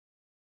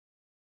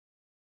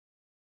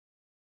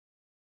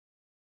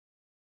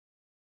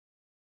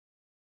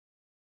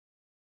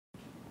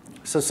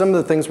So some of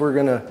the things we're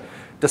going to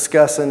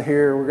discuss in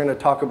here, we're going to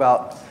talk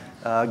about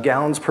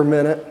gallons per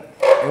minute,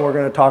 and we're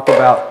going to talk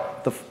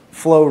about the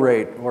flow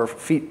rate, or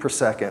feet per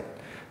second.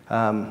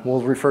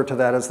 We'll refer to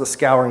that as the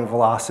scouring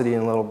velocity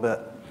in a little bit.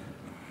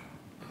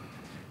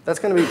 That's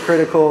going to be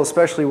critical,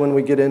 especially when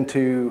we get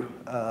into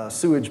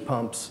sewage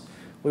pumps.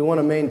 We want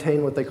to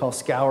maintain what they call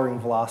scouring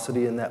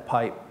velocity in that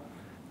pipe.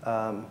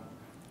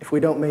 If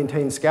we don't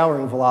maintain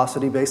scouring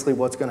velocity, basically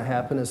what's going to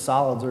happen is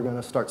solids are going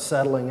to start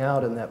settling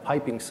out in that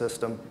piping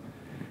system.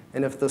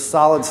 And if the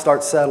solids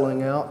start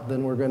settling out,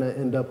 then we're going to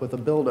end up with a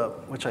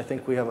buildup, which I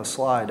think we have a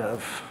slide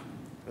of.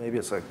 Maybe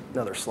it's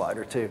another slide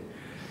or two.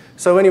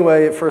 So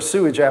anyway, for a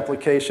sewage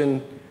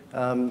application,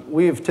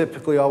 we have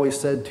typically always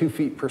said 2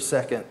 feet per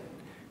second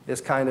is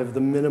kind of the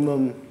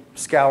minimum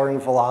scouring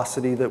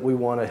velocity that we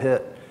want to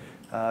hit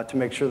to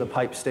make sure the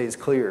pipe stays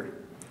clear.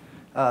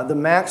 The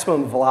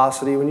maximum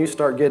velocity, when you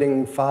start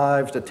getting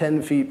 5 to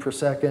 10 feet per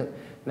second,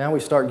 now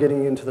we start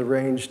getting into the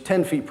range.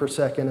 10 feet per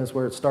second is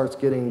where it starts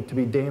getting to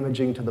be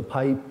damaging to the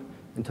pipe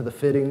and to the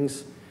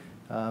fittings.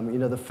 You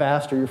know, the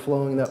faster you're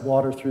flowing that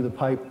water through the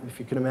pipe, if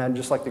you can imagine,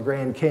 just like the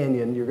Grand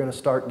Canyon, you're going to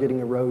start getting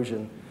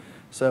erosion.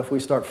 So if we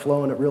start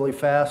flowing it really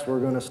fast, we're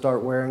going to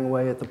start wearing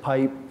away at the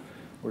pipe.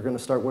 We're going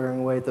to start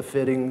wearing away at the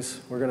fittings.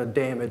 We're going to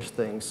damage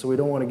things. So we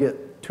don't want to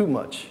get too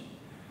much.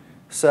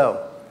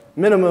 So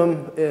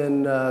minimum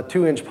in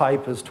 2-inch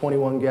pipe is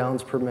 21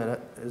 gallons per minute.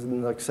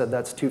 And like I said,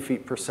 that's 2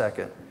 feet per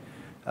second.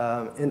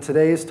 In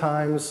today's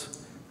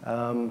times,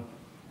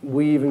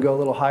 we even go a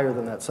little higher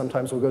than that.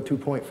 Sometimes we'll go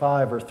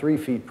 2.5 or 3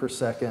 feet per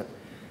second,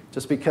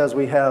 just because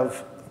we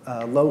have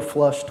low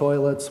flush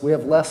toilets. We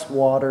have less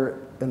water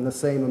and the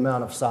same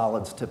amount of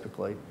solids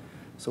typically.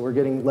 So we're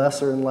getting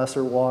lesser and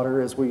lesser water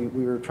as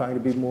we are trying to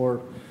be more,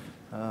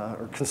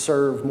 or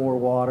conserve more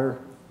water.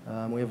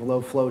 We have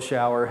low flow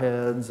shower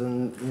heads,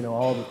 and you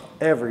know,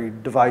 every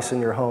device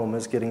in your home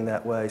is getting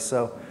that way.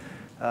 So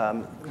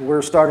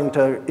we're starting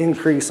to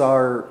increase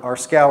our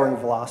scouring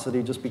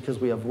velocity just because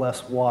we have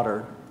less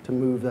water to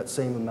move that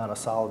same amount of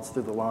solids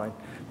through the line.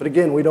 But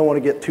again, we don't want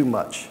to get too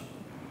much.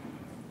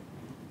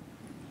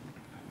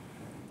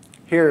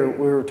 Here,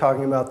 we were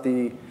talking about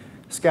the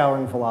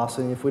scouring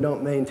velocity. If we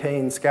don't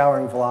maintain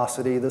scouring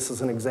velocity, this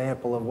is an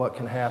example of what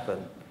can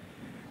happen.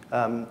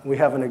 We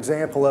have an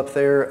example up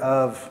there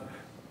of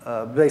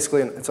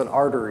basically, it's an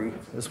artery,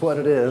 is what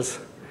it is.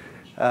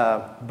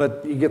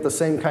 But you get the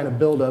same kind of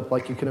buildup,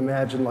 like you can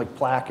imagine, like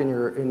plaque in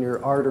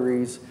your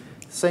arteries.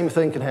 Same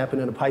thing can happen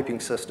in a piping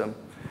system.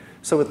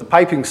 So with the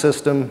piping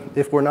system,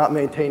 if we're not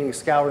maintaining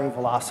scouring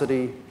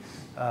velocity,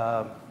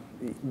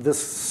 this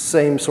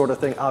same sort of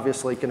thing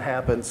obviously can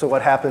happen. So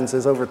what happens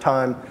is over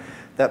time,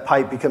 that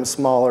pipe becomes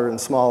smaller and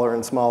smaller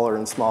and smaller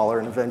and smaller,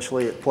 and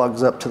eventually it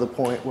plugs up to the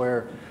point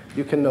where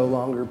you can no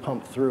longer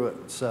pump through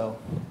it. So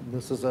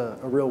this is a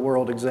real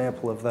world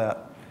example of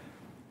that.